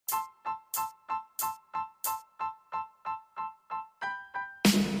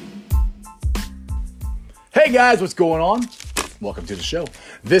Hey guys, what's going on? Welcome to the show.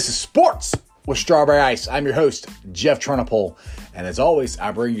 This is Sports with Strawberry Ice. I'm your host, Jeff Trunapole. And as always,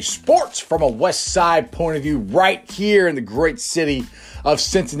 I bring you sports from a West Side point of view right here in the great city of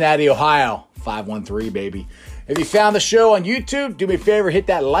Cincinnati, Ohio. 513, baby. If you found the show on YouTube, do me a favor, hit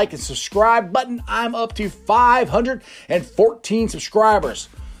that like and subscribe button. I'm up to 514 subscribers.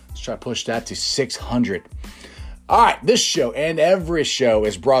 Let's try to push that to 600. All right, this show and every show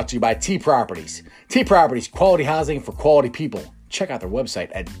is brought to you by T Properties. T Properties, quality housing for quality people. Check out their website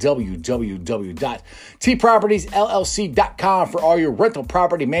at www.tpropertiesllc.com for all your rental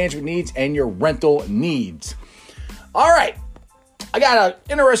property management needs and your rental needs. All right, I got an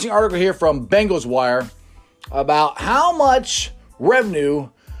interesting article here from Bengals Wire about how much revenue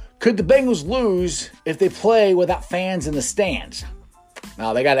could the Bengals lose if they play without fans in the stands.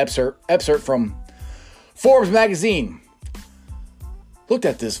 Now, they got an excerpt from Forbes magazine. Looked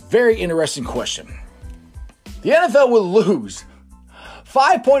at this very interesting question. The NFL will lose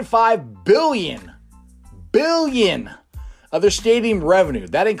 $5.5 billion of their stadium revenue.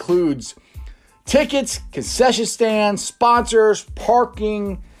 That includes tickets, concession stands, sponsors,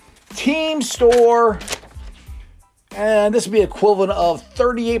 parking, team store, and this would be equivalent of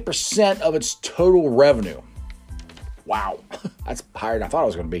 38% of its total revenue. Wow, that's higher than I thought it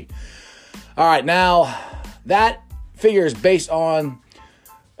was going to be. All right, now that figure is based on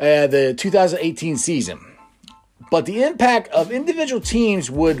the 2018 season. But the impact of individual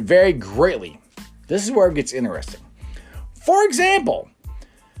teams would vary greatly. This is where it gets interesting. For example,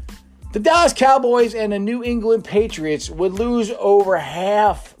 the Dallas Cowboys and the New England Patriots would lose over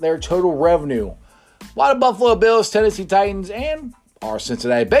half their total revenue, while the Buffalo Bills, Tennessee Titans, and our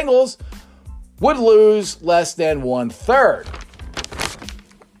Cincinnati Bengals would lose less than 1/3.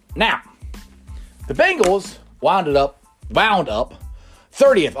 Now, the Bengals wound up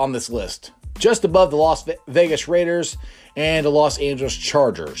 30th on this list, just above the Las Vegas Raiders and the Los Angeles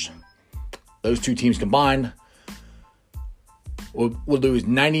Chargers. Those two teams combined would lose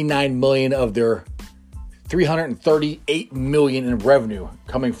 $99 million of their $338 million in revenue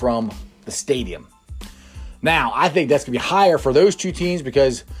coming from the stadium. Now, I think that's going to be higher for those two teams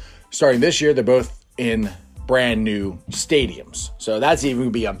because starting this year, they're both in brand new stadiums. So that's even going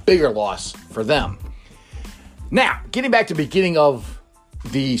to be a bigger loss for them. Now, getting back to the beginning of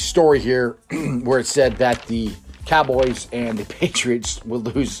the story here where it said that the Cowboys and the Patriots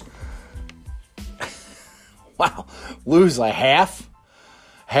would lose like half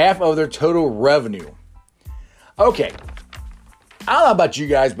of their total revenue. Okay, I don't know about you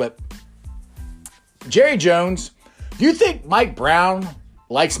guys, but Jerry Jones, do you think Mike Brown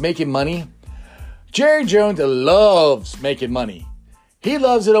likes making money? Jerry Jones loves making money. He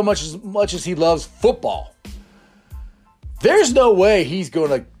loves it as much as he loves football. There's no way he's going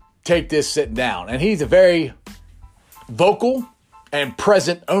to take this sitting down. And he's a very vocal and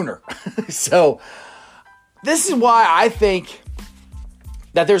present owner. So this is why I think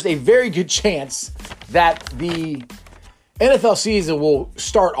that there's a very good chance that the NFL season will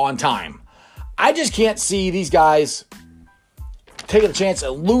start on time. I just can't see these guys taking a chance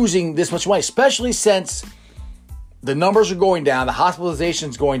of losing this much money, especially since the numbers are going down, the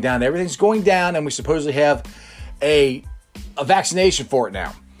hospitalization's going down, everything's going down, and we supposedly have a vaccination for it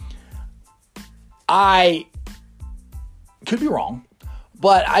now. I could be wrong,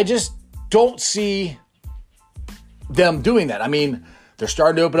 but I just don't see them doing that. I mean, they're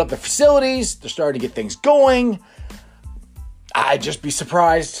starting to open up the facilities. They're starting to get things going. I'd just be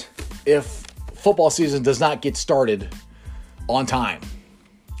surprised if football season does not get started on time.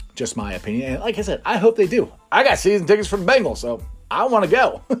 Just my opinion. And like I said, I hope they do. I got season tickets for the Bengals, so I want to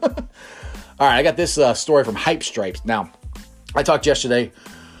go. All right, I got this story from Hype Stripes. Now, I talked yesterday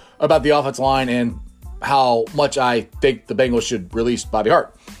about the offensive line and how much I think the Bengals should release Bobby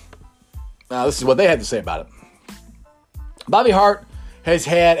Hart. Now, this is what they had to say about it. Bobby Hart has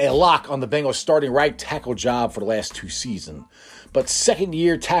had a lock on the Bengals starting right tackle job for the last two seasons. But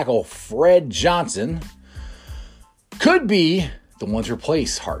second-year tackle Fred Johnson could be the one to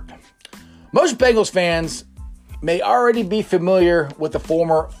replace Hart. Most Bengals fans may already be familiar with the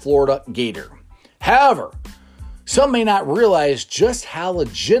former Florida Gator. However, some may not realize just how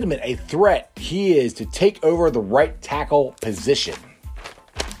legitimate a threat he is to take over the right tackle position.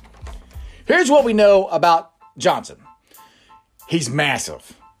 Here's what we know about Johnson. He's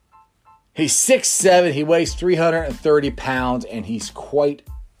massive. He's 6'7", he weighs 330 pounds, and he's quite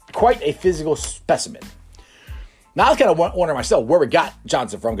a physical specimen. Now, I was kind of wondering myself where we got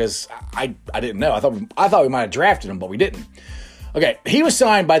Johnson from because I didn't know. I thought we might have drafted him, but we didn't. Okay, he was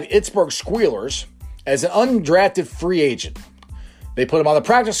signed by the Pittsburgh Squealers as an undrafted free agent. They put him on the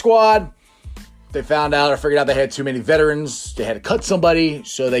practice squad they found out or figured out they had too many veterans. They had to cut somebody,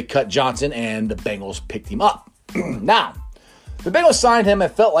 so they cut Johnson, and the Bengals picked him up. Now, the Bengals signed him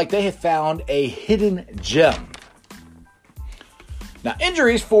and felt like they had found a hidden gem. Now,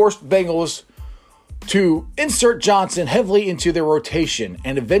 injuries forced Bengals to insert Johnson heavily into their rotation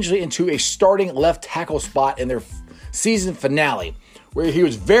and eventually into a starting left tackle spot in their season finale, where he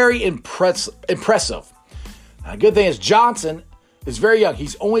was very impressive. Now, the good thing is Johnson is very young.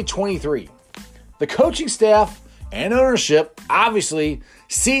 He's only 23. The coaching staff and ownership obviously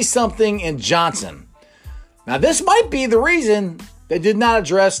see something in Johnson. Now, this might be the reason they did not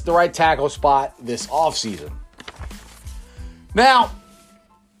address the right tackle spot this offseason. Now,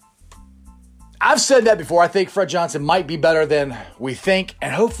 I've said that before. I think Fred Johnson might be better than we think,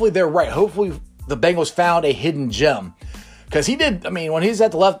 and hopefully they're right. Hopefully the Bengals found a hidden gem. Because he did, when he was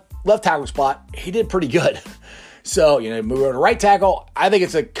at the left tackle spot, he did pretty good. So, move over to right tackle. I think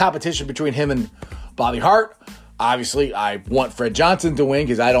it's a competition between him and Bobby Hart. Obviously, I want Fred Johnson to win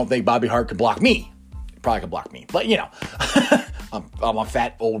because I don't think Bobby Hart could block me. He probably could block me. But, I'm a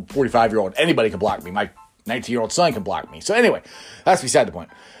fat, old 45-year-old. Anybody can block me. My 19-year-old son can block me. So, anyway, that's beside the point.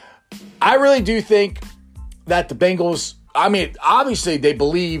 I really do think that the Bengals, obviously they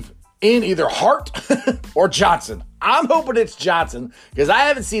believe in either Hart or Johnson. I'm hoping it's Johnson because I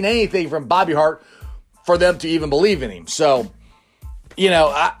haven't seen anything from Bobby Hart for them to even believe in him. So,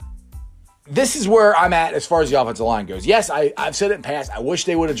 this is where I'm at as far as the offensive line goes. Yes, I've said it in past. I wish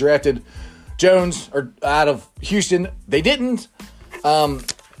they would have drafted Jones or out of Houston. They didn't. So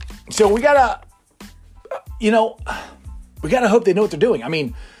we gotta hope they know what they're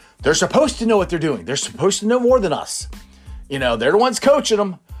doing. They're supposed to know what they're doing. They're supposed to know more than us. They're the ones coaching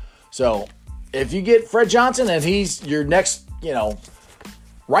them. So if you get Fred Johnson and he's your next,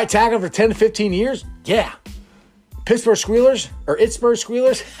 right tackle for 10 to 15 years, yeah. Pittsburgh Squealers,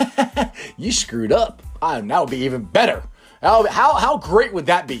 you screwed up. That would be even better. How great would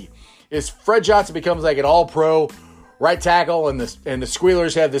that be? Is Fred Johnson becomes like an all-pro right tackle and the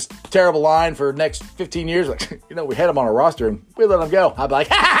Squealers have this terrible line for the next 15 years? Like, we had him on our roster and we let him go. I'd be like,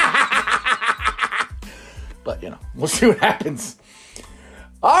 but, we'll see what happens.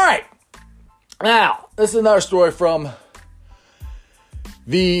 All right. Now, this is another story from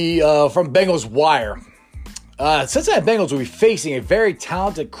from Bengals Wire. Cincinnati Bengals will be facing a very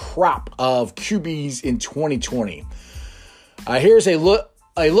talented crop of QBs in 2020. Here's a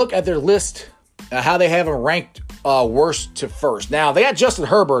look at their list, how they have them ranked worst to first. Now, they got Justin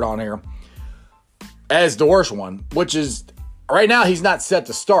Herbert on here as the worst one, which is, right now, he's not set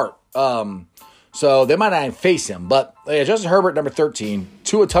to start. So they might not even face him. But Justin Herbert, number 13.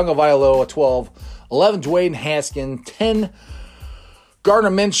 Tua Tagovailoa, 12. 11, Dwayne Haskins. 10, Gardner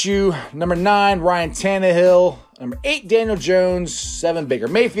Minshew. Number 9, Ryan Tannehill. Number 8, Daniel Jones. 7, Baker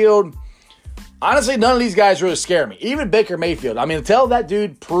Mayfield. Honestly, none of these guys really scare me. Even Baker Mayfield. Until that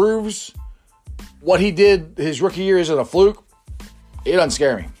dude proves what he did his rookie year isn't a fluke, it doesn't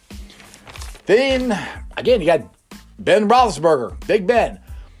scare me. Then, again, you got Ben Roethlisberger. Big Ben.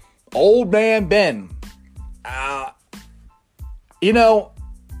 Old man Ben.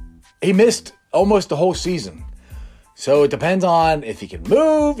 He missed almost the whole season. So it depends on if he can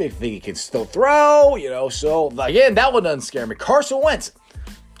move, if he can still throw, So, again, that one doesn't scare me. Carson Wentz.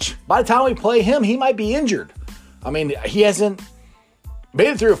 By the time we play him, he might be injured. He hasn't made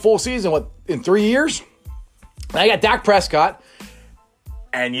it through a full season, in 3 years? Now you got Dak Prescott.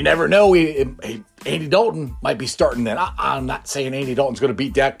 And you never know, Andy Dalton might be starting then. I'm not saying Andy Dalton's going to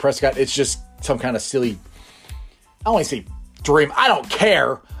beat Dak Prescott. It's just some kind of silly, I don't want to say dream. I don't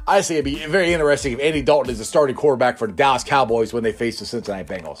care. I just think it'd be very interesting if Andy Dalton is the starting quarterback for the Dallas Cowboys when they face the Cincinnati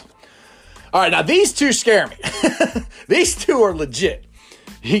Bengals. All right, now these two scare me. These two are legit.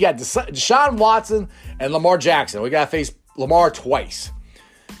 You got Deshaun Watson and Lamar Jackson. We got to face Lamar twice.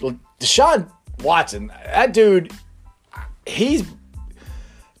 Deshaun Watson, that dude,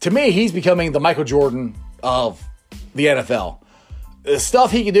 to me, he's becoming the Michael Jordan of the NFL. The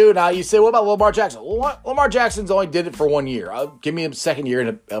stuff he can do. Now, you say, what about Lamar Jackson? Lamar Jackson's only did it for 1 year. Give me a second year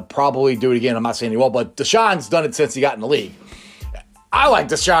and he'll probably do it again. I'm not saying he won't, but Deshaun's done it since he got in the league. I like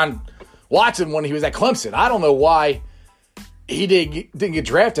Deshaun Watson when he was at Clemson. I don't know why he didn't get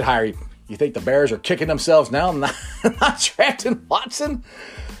drafted higher. You think the Bears are kicking themselves now not drafting Watson?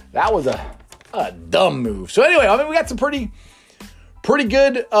 That was a dumb move. So anyway, we got some pretty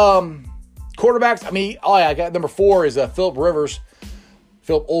good quarterbacks. I got number 4 is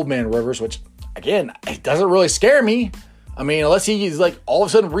Philip Old Man Rivers, which, again, it doesn't really scare me. Unless he's all of a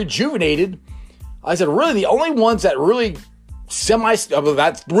sudden rejuvenated. I said, really, the only ones that really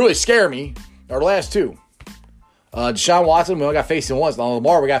that really scare me are the last two. Deshaun Watson, we only got facing once. Now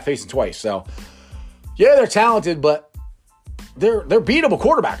Lamar, we got facing twice. So, yeah, they're talented, but they're beatable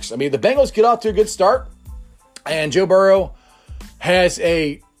quarterbacks. I mean, the Bengals get off to a good start, and Joe Burrow has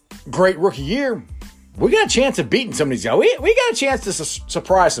a great rookie year. We got a chance of beating some of these guys. We got a chance to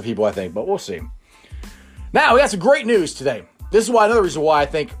surprise some people, I think, but we'll see. Now, we got some great news today. This is another reason why I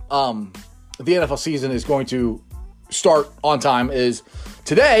think the NFL season is going to start on time is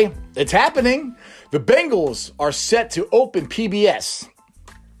today. It's happening. The Bengals are set to open PBS.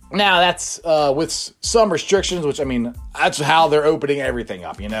 Now, that's with some restrictions, which, I mean, that's how they're opening everything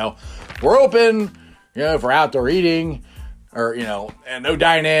up, We're open, for outdoor eating or, and no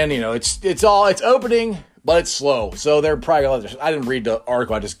dine-in. It's opening, but it's slow. So they're probably going to let I didn't read the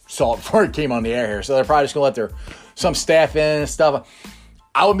article. I just saw it before it came on the air here. So they're probably just going to let some staff in and stuff.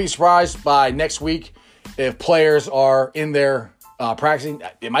 I wouldn't be surprised by next week if players are in there practicing.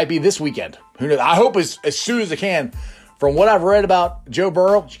 It might be this weekend. Who knows? I hope as soon as they can. From what I've read about Joe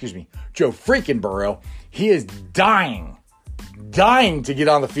freaking Burrow, he is dying to get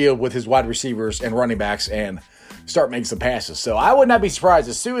on the field with his wide receivers and running backs and start making some passes. So I would not be surprised.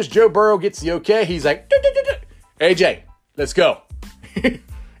 As soon as Joe Burrow gets the okay, he's like, AJ, let's go.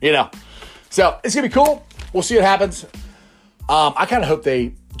 So it's going to be cool. We'll see what happens. I kind of hope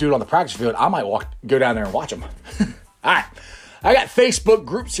they do it on the practice field. I might go down there and watch them. All right. I got Facebook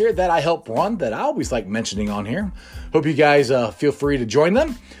groups here that I help run that I always like mentioning on here. Hope you guys feel free to join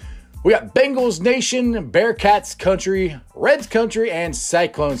them. We got Bengals Nation, Bearcats Country, Reds Country, and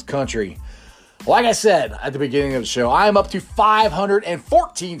Cyclones Country. Like I said at the beginning of the show, I am up to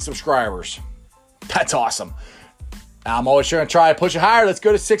 514 subscribers. That's awesome. I'm always trying to push it higher. Let's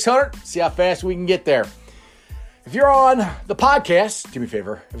go to 600, see how fast we can get there. If you're on the podcast, do me a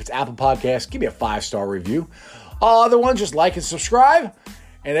favor. If it's Apple Podcasts, give me a 5-star review. All other ones, just like and subscribe.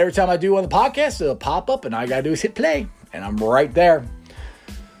 And every time I do on the podcast, it'll pop up, and all I got to do is hit play. And I'm right there.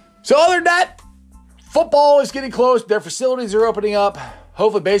 So other than that, football is getting close. Their facilities are opening up.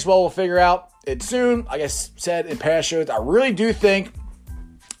 Hopefully baseball will figure out it soon. Like I said in past shows, I really do think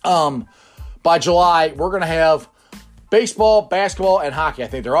by July, we're going to have baseball, basketball, and hockey. I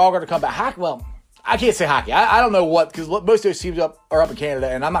think they're all going to come back. Hockey, well, I can't say hockey. I don't know what, because most of those teams are up in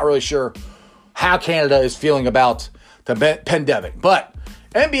Canada, and I'm not really sure how Canada is feeling about the pandemic. But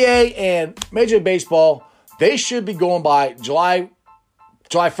NBA and Major League Baseball, they should be going by July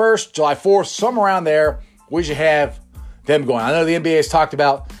 1st, July 4th, somewhere around there. We should have them going. I know the NBA has talked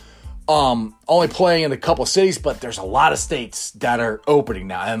about only playing in a couple of cities, but there's a lot of states that are opening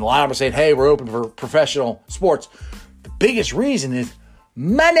now. And a lot of them are saying, hey, we're open for professional sports. The biggest reason is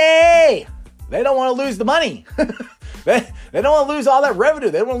money. They don't want to lose the money. They don't want to lose all that revenue.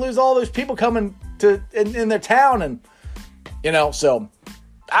 They don't want to lose all those people coming in their town. And, so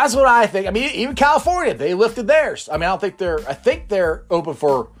that's what I think. I mean, even California, they lifted theirs. I mean, I think they're open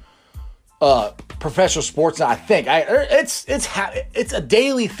for professional sports now. I think it's a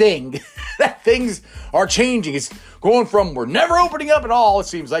daily thing that things are changing. It's going from we're never opening up at all, it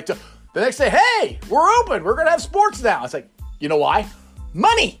seems like, to the next day, hey, we're open. We're going to have sports now. It's like, you know why?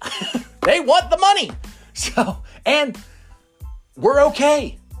 Money. They want the money. So, and we're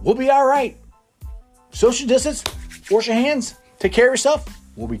okay. We'll be all right. Social distance, wash your hands, take care of yourself.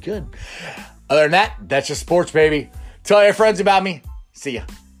 We'll be good. Other than that, that's just sports, baby. Tell your friends about me. See ya.